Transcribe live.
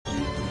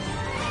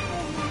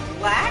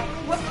Black?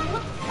 What the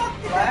fuck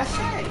did Black? that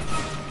say?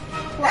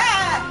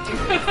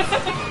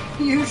 Ah!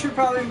 You should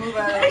probably move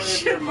out of the way. I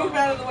should move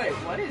out of the way.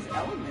 What is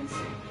elemency?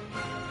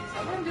 Is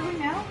that what I'm doing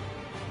now?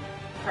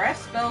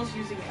 Craft spells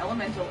using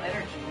elemental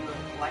energy you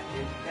have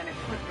collected, then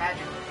equip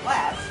magic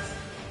flasks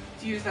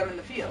to use them in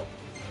the field.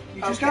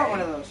 You just got one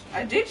of those.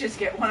 I did just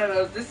get one of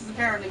those. This is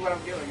apparently what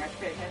I'm doing. I should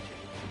pay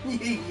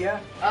attention. Yeah.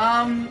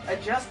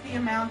 Adjust the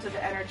amount of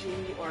energy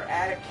or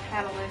add a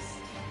catalyst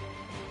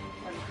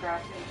when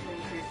crafting to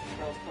increase the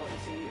spell's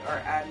potency or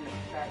add an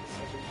effect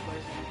such as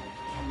poison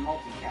or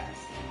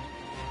multicast.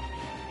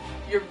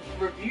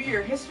 Review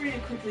your history to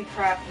quickly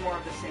craft more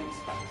of the same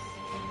spells.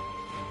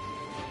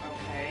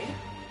 Okay.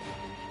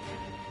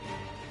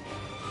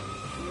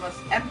 You must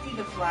empty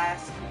the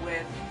flask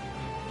with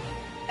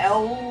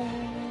L3.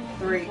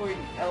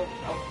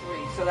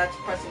 L3. So that's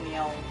pressing the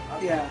L.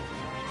 Okay. Yeah.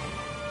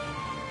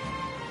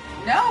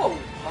 No!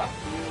 Fuck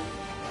you.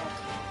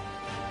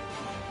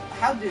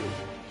 How do?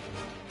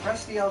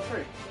 Press the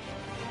L3.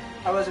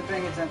 I wasn't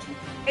paying attention.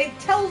 It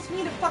tells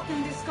me to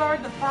fucking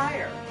discard the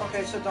fire.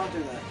 Okay, so don't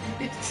do that.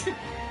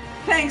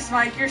 Thanks,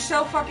 Mike. You're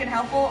so fucking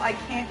helpful. I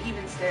can't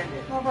even stand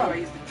it. No Do I problem.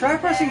 use the Try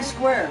D-pad? pressing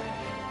square.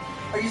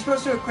 Are you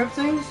supposed to equip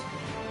things?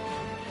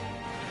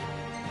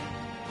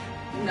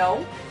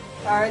 No.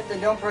 Alright, then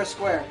don't press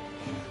square.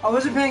 I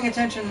wasn't paying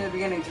attention in the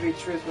beginning, to be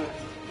truthful.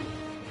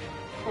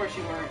 Of course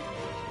you weren't.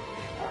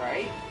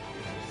 Alright.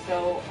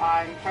 So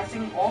I'm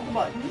pressing all the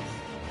buttons.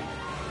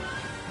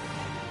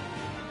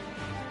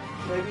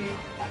 Maybe.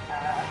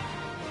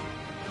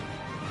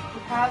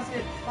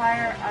 Deposit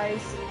fire,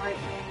 ice, and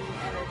lightning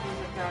energies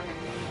are found in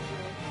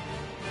nature.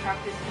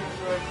 Practice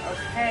keyboard.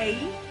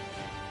 Okay.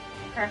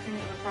 Crafting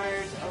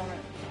requires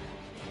element.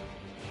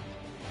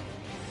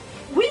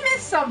 We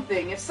missed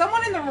something. If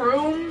someone in the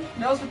room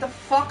knows what the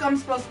fuck I'm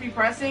supposed to be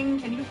pressing,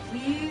 can you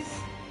please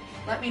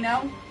let me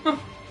know?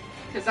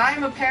 Because I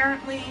am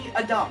apparently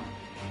a dumb.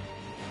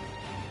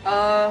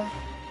 A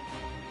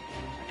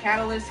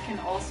catalyst can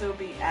also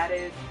be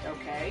added.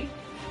 Okay.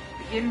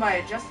 Begin by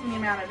adjusting the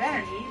amount of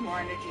energy. More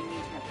energy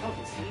means more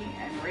potency,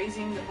 and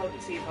raising the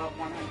potency above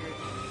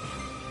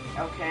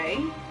 100. Okay.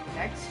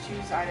 Next,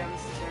 choose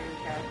items to serve the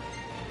character.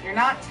 You're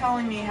not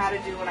telling me how to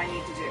do what I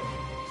need to do.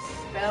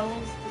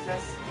 Spells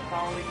possess the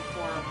following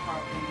four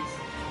properties.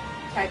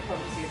 Type,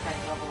 potency, effect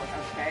level.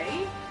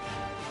 Okay.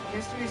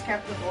 History is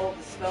kept of all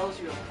the spells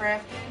you have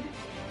crafted.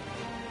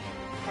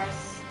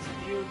 Press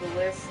to view the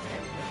list.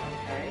 And,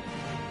 okay.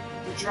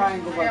 The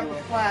triangle, by the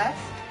way. Flask.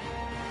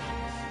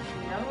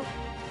 Nope.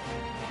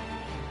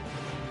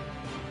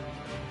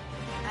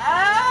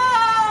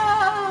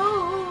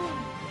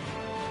 Oh!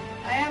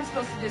 I am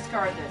supposed to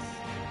discard this.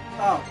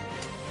 Oh,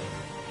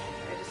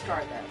 I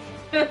discard that.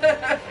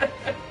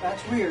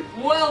 that's weird.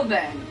 Well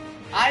then,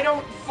 I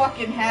don't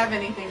fucking have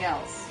anything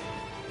else.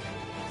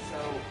 So,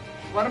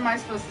 what am I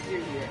supposed to do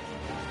here?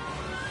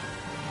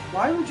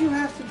 Why would you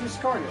have to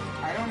discard it?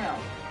 I don't know.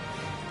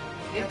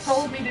 It That's-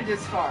 told me to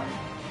discard.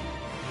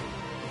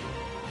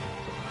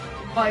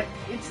 But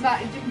it's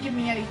not, it didn't give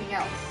me anything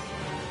else.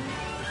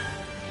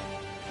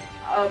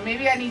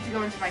 Maybe I need to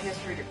go into my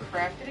history to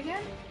craft it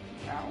again?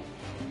 No.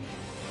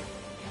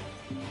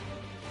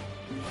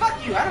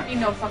 Fuck you, I don't need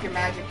no fucking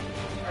magic.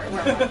 Or,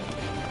 never mind.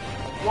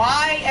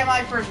 Why am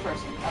I first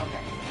person? Okay.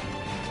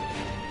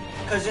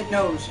 Because it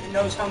knows. It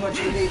knows how much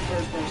you need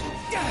first person.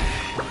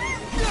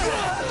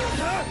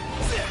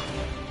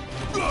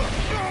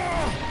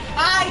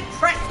 I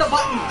pressed the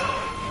button!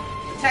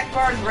 The tech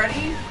bar's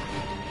ready?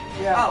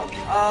 Yeah. Oh,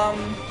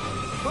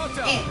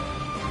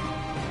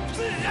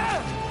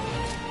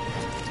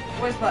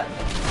 Where's button?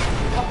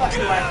 What button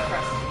do I have to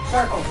press?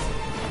 Circle.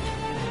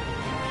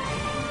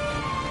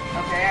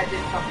 Okay, I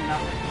did fucking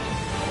nothing.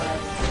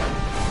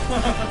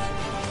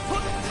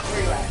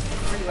 Where you at?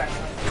 Where you at,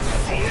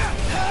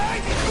 son?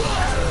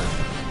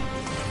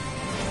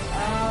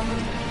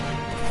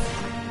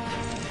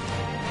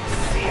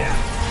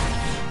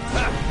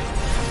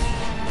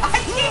 I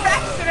keep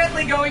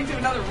accidentally going to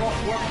another warp.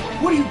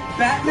 What are you,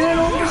 Batman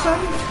all of a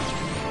sudden?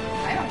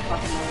 I don't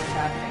fucking know what's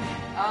happening.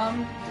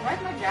 Do I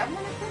have my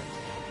javelin equipped?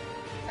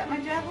 Is that my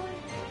javelin?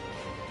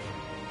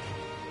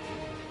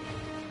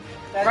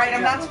 That's Right,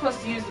 I'm not Javelin.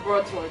 supposed to use the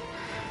broadsword.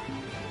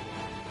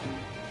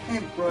 Hey,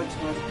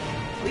 broadsword.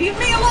 Leave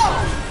me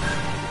alone!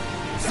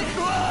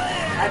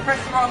 I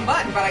pressed the wrong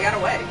button, but I got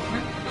away.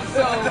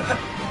 So,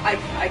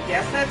 I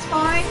guess that's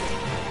fine.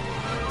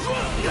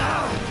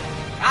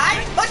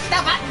 I pushed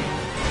the button!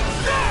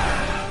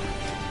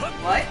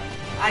 What?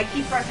 I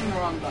keep pressing the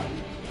wrong button.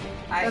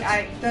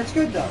 That's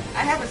good though.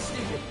 I have a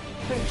stupid.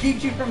 It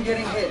keeps you from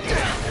getting hit.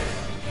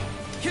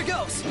 Here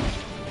goes.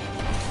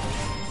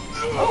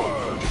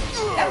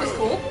 Oh, that was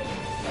cool.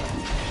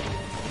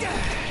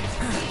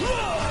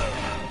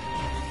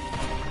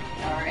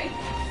 Alright.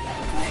 That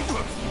was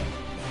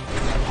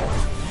nice.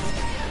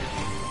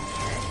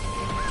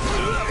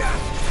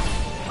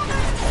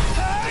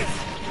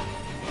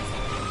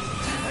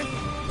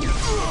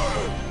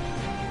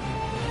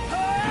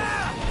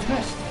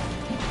 Missed.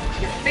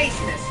 Your face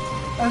missed.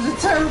 That was a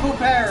terrible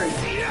parry.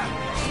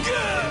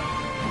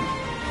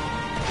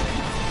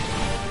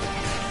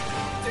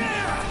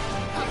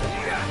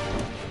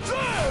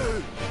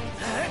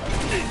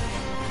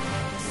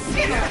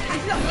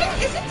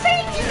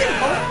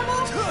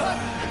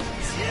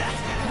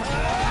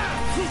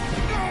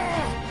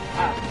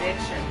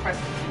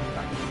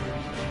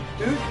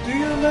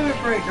 limit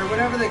breaker,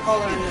 whatever they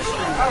call it in this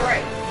stream. Oh,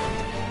 right.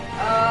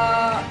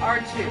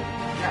 R2.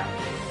 No.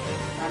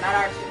 No, not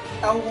R2.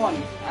 L1.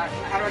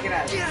 How do I get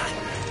out of here?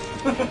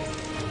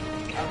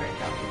 Okay,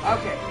 go.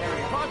 Okay, there we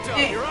go. Ponto,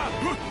 Eh. you're up.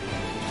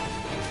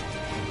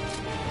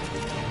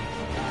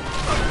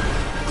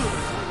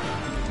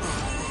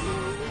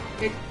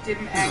 It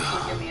didn't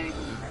actually give me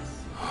anything to press.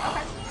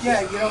 Okay.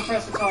 Yeah, you don't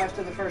press until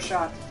after the first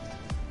shot.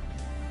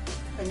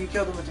 And you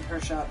kill them with the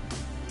first shot.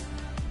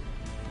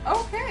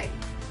 Okay.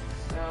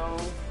 So,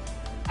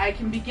 I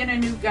can begin a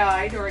new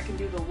guide, or I can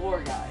do the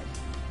lore guide.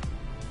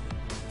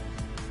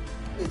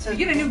 It says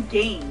Begin a new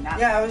game, not...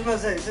 Yeah, I was about to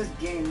say, it says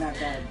game, not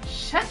guide.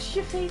 Shut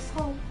your face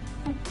hole.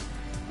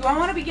 Do I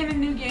want to begin a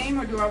new game,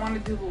 or do I want to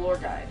do the lore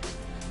guide?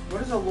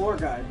 What is a lore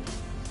guide?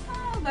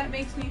 Oh, that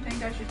makes me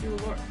think I should do a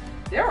lore...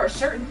 There are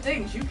certain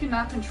things you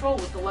cannot control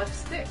with the left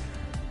stick.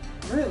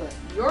 Really?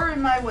 You're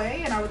in my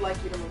way, and I would like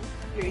you to move.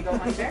 Here you go,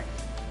 honey bear.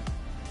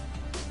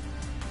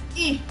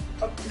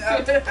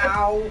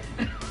 Ow.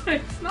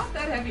 It's not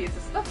that heavy, it's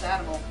a stuffed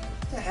animal.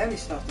 It's a heavy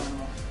stuffed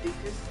animal.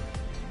 Because...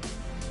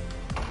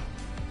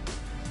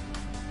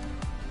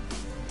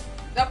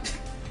 Nope.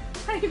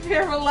 Honey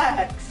bear,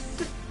 relax.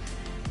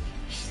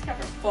 She's got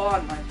her paw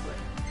on my foot.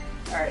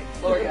 Alright,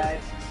 lore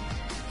guide.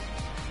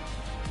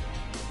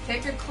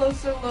 Take a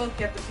closer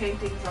look at the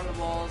paintings on the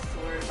walls to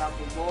learn about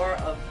the lore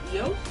of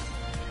Eos.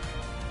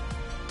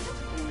 That's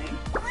a cool name.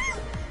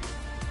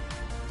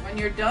 When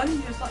you're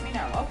done, just let me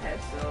know. Okay,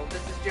 so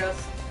this is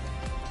just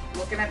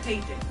looking at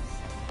paintings.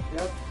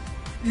 Yep.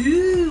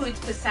 Ooh, it's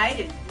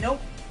Poseidon. Nope.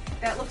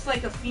 That looks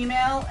like a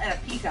female and a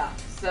peacock.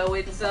 So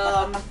it's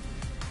a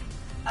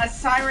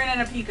siren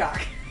and a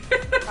peacock.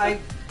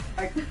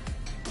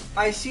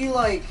 I see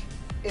like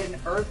an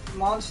earth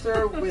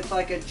monster with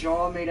like a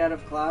jaw made out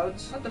of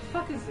clouds. What the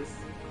fuck is this?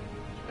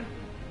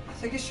 I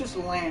think it's just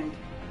land.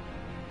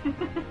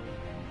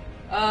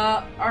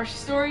 Our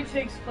story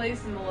takes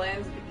place in the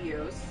lands of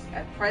Eos.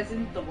 At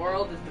present, the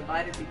world is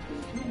divided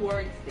between two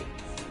warring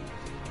states.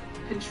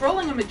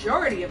 Controlling a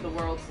majority of the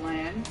world's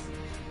lands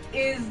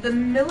is the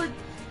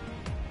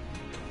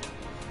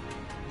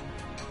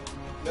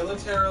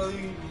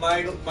Militarily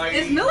mighty.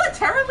 Is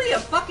militarily a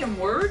fucking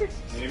word?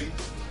 Maybe.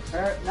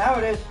 Now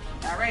it is.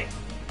 Alright.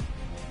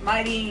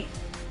 Mighty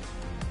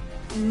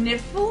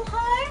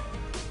Niflheim?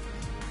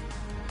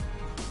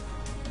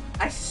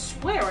 I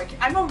swear,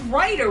 I'm a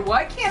writer.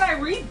 Why can't I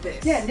read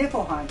this? Yeah,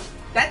 Niflheim.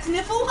 That's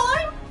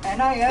Niflheim? That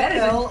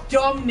is N-I-F-L. a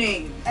dumb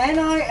name.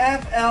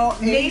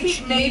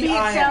 N-I-F-L-H-E-I-M. Maybe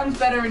it sounds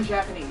better in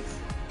Japanese.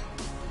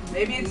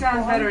 Maybe it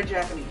sounds better in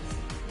Japanese.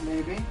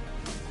 Maybe.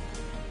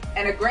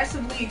 An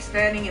aggressively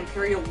expanding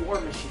imperial war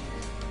machine.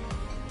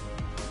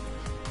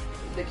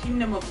 The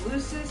kingdom of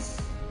Lucis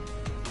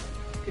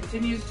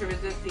continues to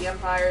resist the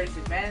Empire's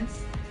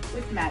advance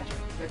with magic.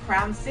 The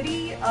crown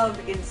city of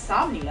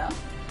Insomnia,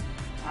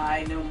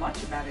 I know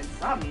much about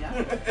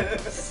Insomnia,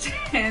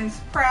 stands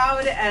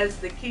proud as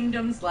the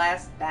kingdom's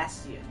last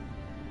bastion.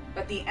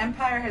 But the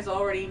Empire has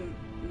already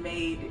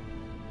made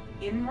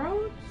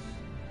inroads?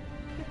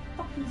 I can't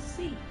fucking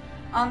see.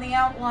 On the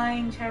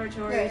outlying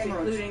territories,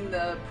 including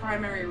the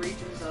primary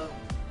regions of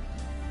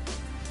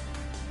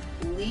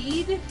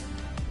Lead,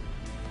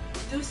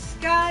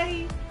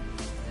 Duskai,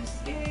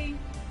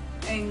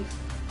 and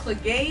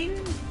Clegane.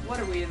 What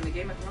are we in the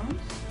Game of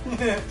Thrones?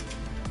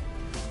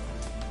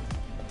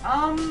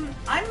 I'm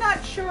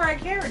not sure I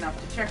care enough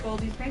to check all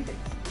these paintings.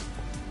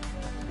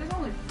 There's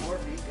only 4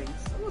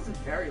 paintings. It wasn't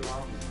very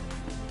long.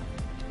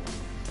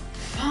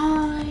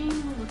 Fine,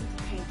 I'll look at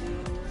the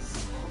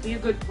paintings. I'll be a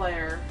good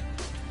player.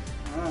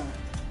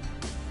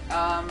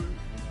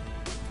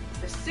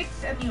 The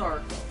Six and the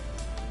Oracle.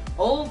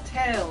 Old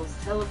tales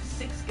tell of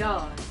 6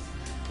 gods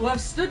who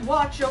have stood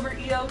watch over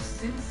Eos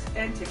since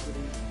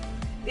antiquity.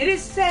 It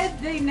is said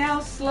they now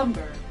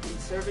slumber,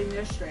 conserving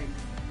their strength,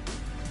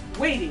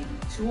 waiting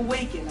to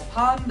awaken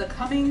upon the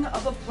coming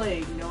of a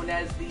plague known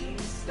as the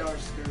Star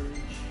Scourge.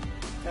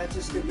 That's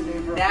a stupid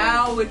name for a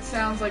Now it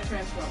sounds like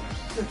Transformers.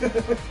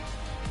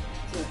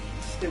 plague.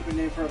 Stupid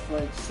name for a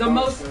plague. The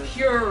most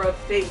pure of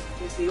faith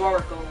is the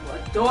Oracle,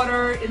 a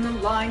daughter in the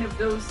line of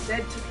those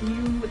said to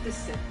commune with the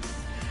Six.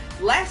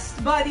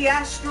 Blessed by the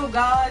astral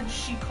gods,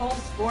 she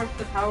calls forth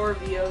the power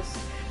of Eos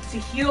to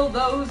heal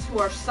those who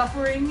are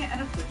suffering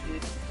and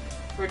afflicted.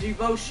 Her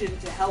devotion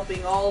to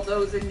helping all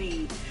those in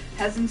need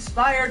has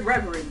inspired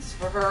reverence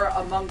for her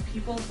among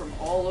people from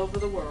all over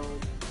the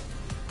world.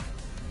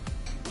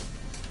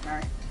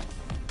 Alright,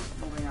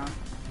 moving on.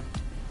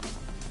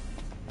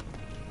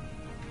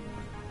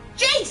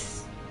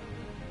 Jace!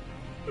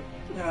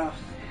 Yeah.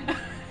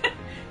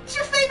 It's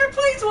your favorite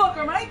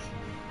planeswalker, Mike!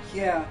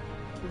 Yeah.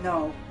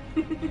 No.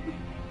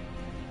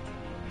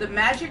 The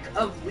magic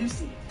of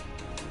Lucy.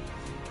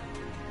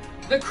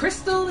 The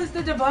crystal is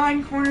the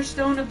divine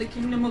cornerstone of the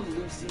kingdom of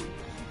Lucy.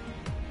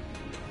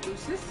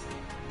 Lucis?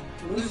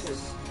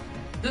 Lucis.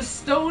 The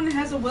stone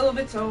has a will of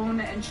its own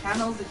and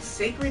channels its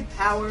sacred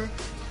power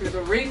through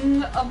the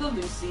ring of the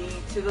Lucy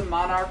to the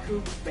monarch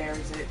who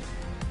bears it.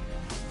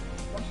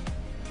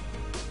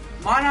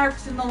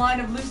 Monarchs in the line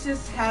of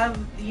Lucis have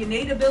the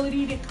innate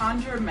ability to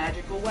conjure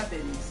magical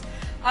weapons.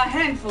 A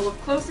handful of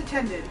close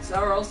attendants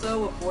are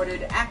also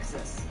afforded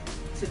access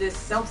to this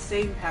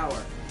self-same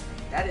power.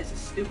 That is a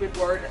stupid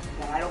word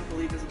that I don't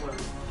believe is a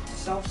word.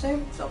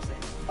 Self-same? Self-same.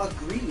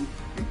 Agreed.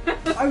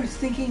 I was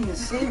thinking the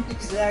same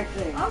exact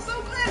thing. I'm so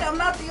glad I'm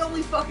not the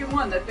only fucking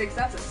one that thinks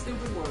that's a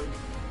stupid word.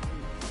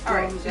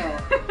 Drums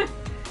out.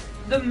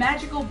 The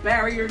magical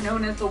barrier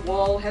known as the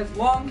Wall has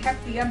long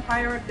kept the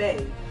Empire at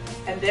bay,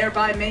 and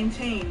thereby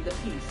maintained the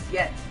peace,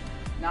 yet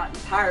not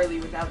entirely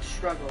without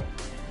struggle.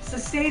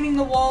 Sustaining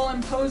the Wall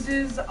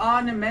imposes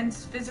an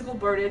immense physical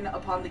burden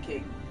upon the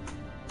king.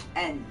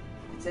 N.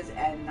 It says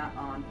N, not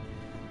on.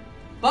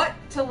 But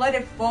to let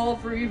it fall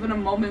for even a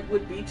moment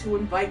would be to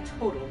invite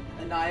total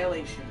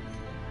annihilation.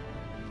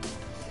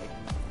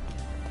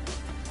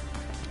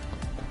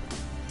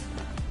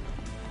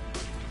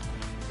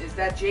 Is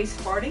that Jace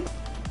farting?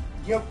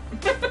 Yep.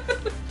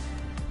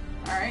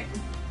 Alright.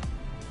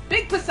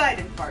 Big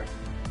Poseidon fart.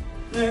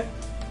 Yeah.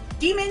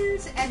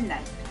 Demons and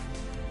night.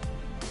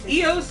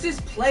 Eos is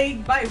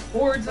plagued by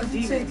hordes of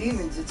Doesn't demons. say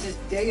demons, it says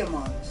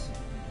daemons.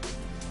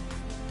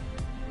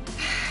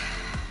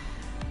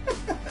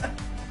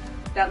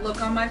 That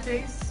look on my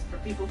face, for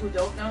people who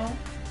don't know,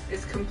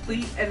 is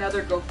complete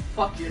another go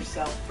fuck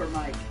yourself for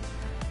Mike.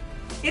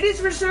 It is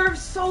reserved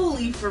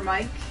solely for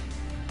Mike,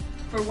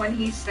 for when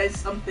he says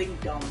something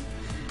dumb.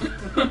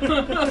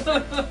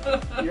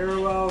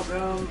 You're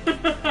welcome.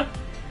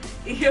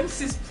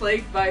 Eos is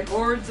plagued by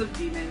hordes of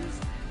demons,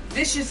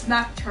 vicious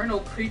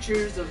nocturnal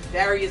creatures of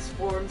various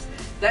forms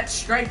that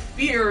strike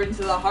fear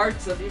into the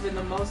hearts of even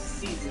the most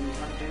seasoned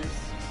hunters.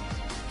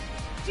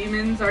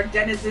 Demons are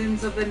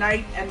denizens of the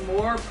night, and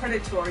more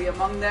predatory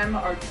among them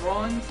are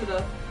drawn to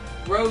the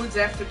roads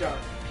after dark.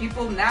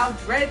 People now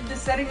dread the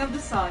setting of the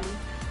sun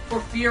for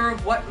fear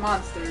of what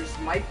monsters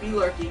might be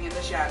lurking in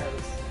the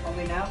shadows.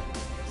 Only now?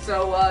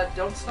 So,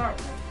 don't start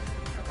with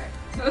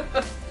it.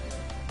 Okay.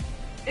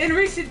 In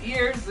recent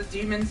years, the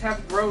demons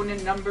have grown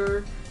in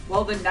number,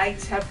 while the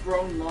nights have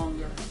grown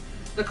longer.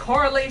 The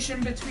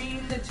correlation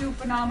between the two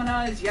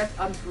phenomena is yet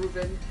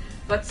unproven,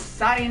 but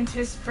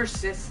scientists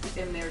persist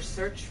in their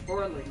search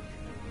for a link.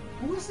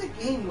 What was the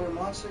game where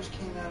monsters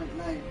came out at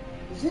night?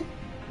 Was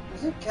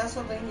it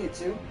Castlevania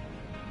 2?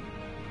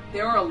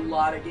 There are a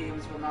lot of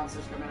games where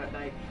monsters come out at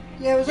night.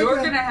 Yeah, it was You're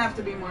like gonna have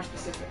to be more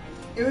specific.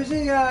 it was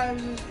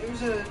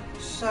a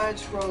side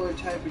scroller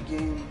type of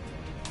game.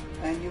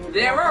 And you would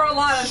There are a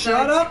lot of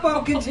Shut side- up,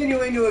 I'm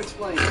continuing to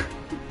explain.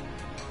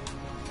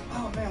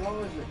 Oh man, what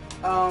was it?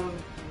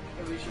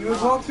 It was You your would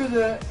mom. walk through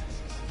the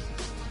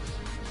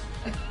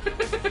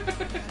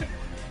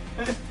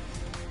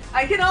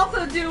I can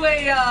also do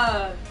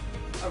a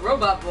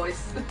robot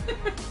voice.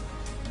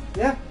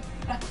 Yeah.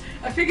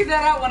 I figured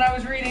that out when I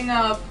was reading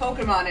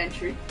Pokemon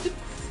entries.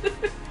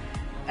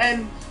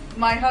 And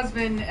my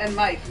husband and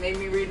Mike made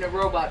me read in a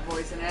robot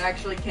voice, and it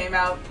actually came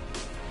out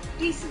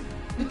decent.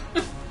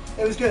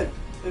 It was good.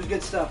 It was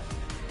good stuff.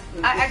 It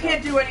was I good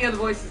can't stuff. do any other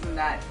voices than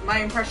that. My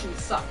impressions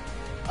suck.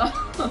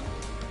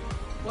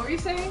 What were you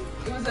saying?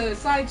 It was a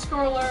side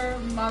scroller,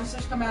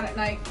 monsters come out at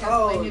night,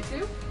 Castlevania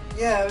 2?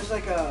 Yeah, it was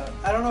like a.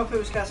 I don't know if it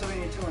was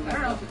Castlevania 2 or not.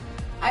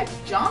 I don't know.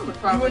 John would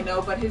probably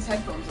know, but his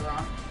headphones are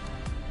on.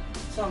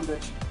 Some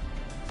bitch.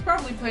 He's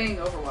probably playing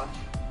Overwatch.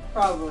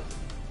 Probably.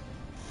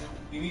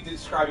 You need to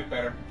describe it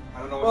better. I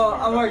don't know what Well, you're I'm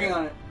talking working about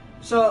on it.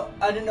 So,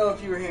 I didn't know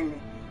if you were hearing me.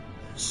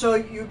 So,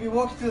 you'd be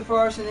walking through the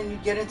forest and then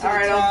you'd get into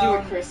Alright, the town. I'll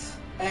do it, Chris.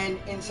 And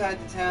inside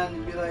the town,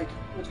 you'd be like,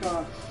 what's going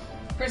on?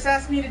 Chris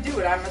asked me to do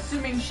it. I'm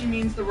assuming she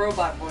means the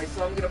robot voice,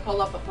 so I'm gonna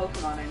pull up a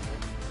Pokemon entry.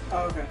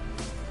 Oh, okay.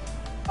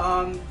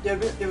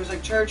 There was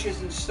like churches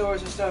and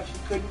stores and stuff. You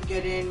couldn't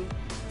get in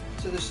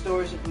to the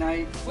stores at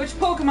night. Which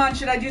Pokemon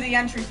should I do the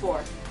entry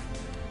for?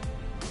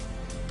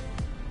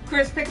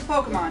 Chris, pick a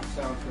Pokemon.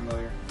 Sounds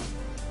familiar.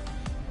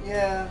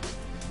 Yeah.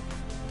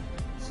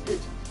 It's If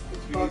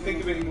you can bugging think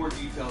of me. any more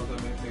details,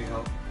 that may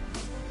help.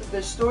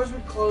 The stores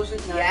would close at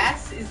night.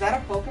 Yes? Is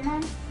that a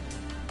Pokemon?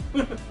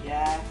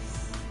 Yes.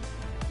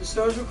 The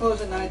stores would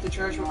close at night. The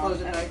church would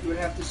close at night. You would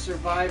have to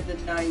survive the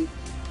night.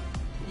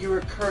 You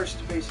were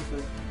cursed,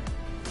 basically.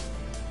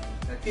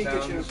 That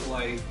Pikachu. sounds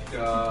like.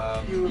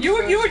 You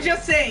were cursed.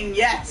 just saying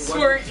yes, it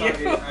weren't wasn't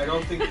you? Silent- I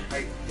don't think.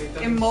 It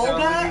doesn't Emolga? sound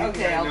like anything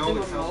Okay, I I'll know.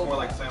 do It sounds more Emolga.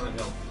 like Silent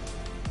Hill.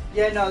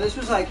 Yeah, no, this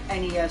was like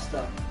NES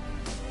stuff.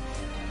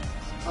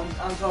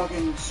 I'm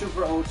talking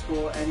super old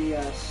school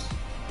NES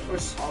or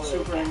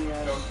Super I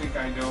NES. don't think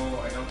I know.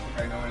 I don't think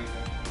I know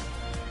anything.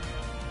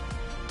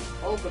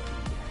 Bulbapedia.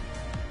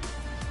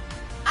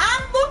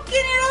 I'm looking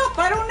it up.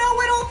 I don't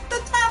know it off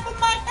the top of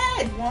my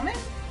head, woman.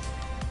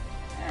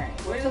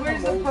 Alright, where's the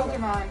Emolga?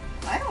 Pokemon?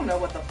 I don't know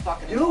what the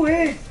fuck it is. Do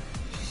it!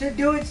 She said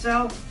do it,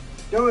 Sal.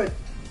 Do it.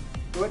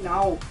 Do it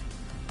now.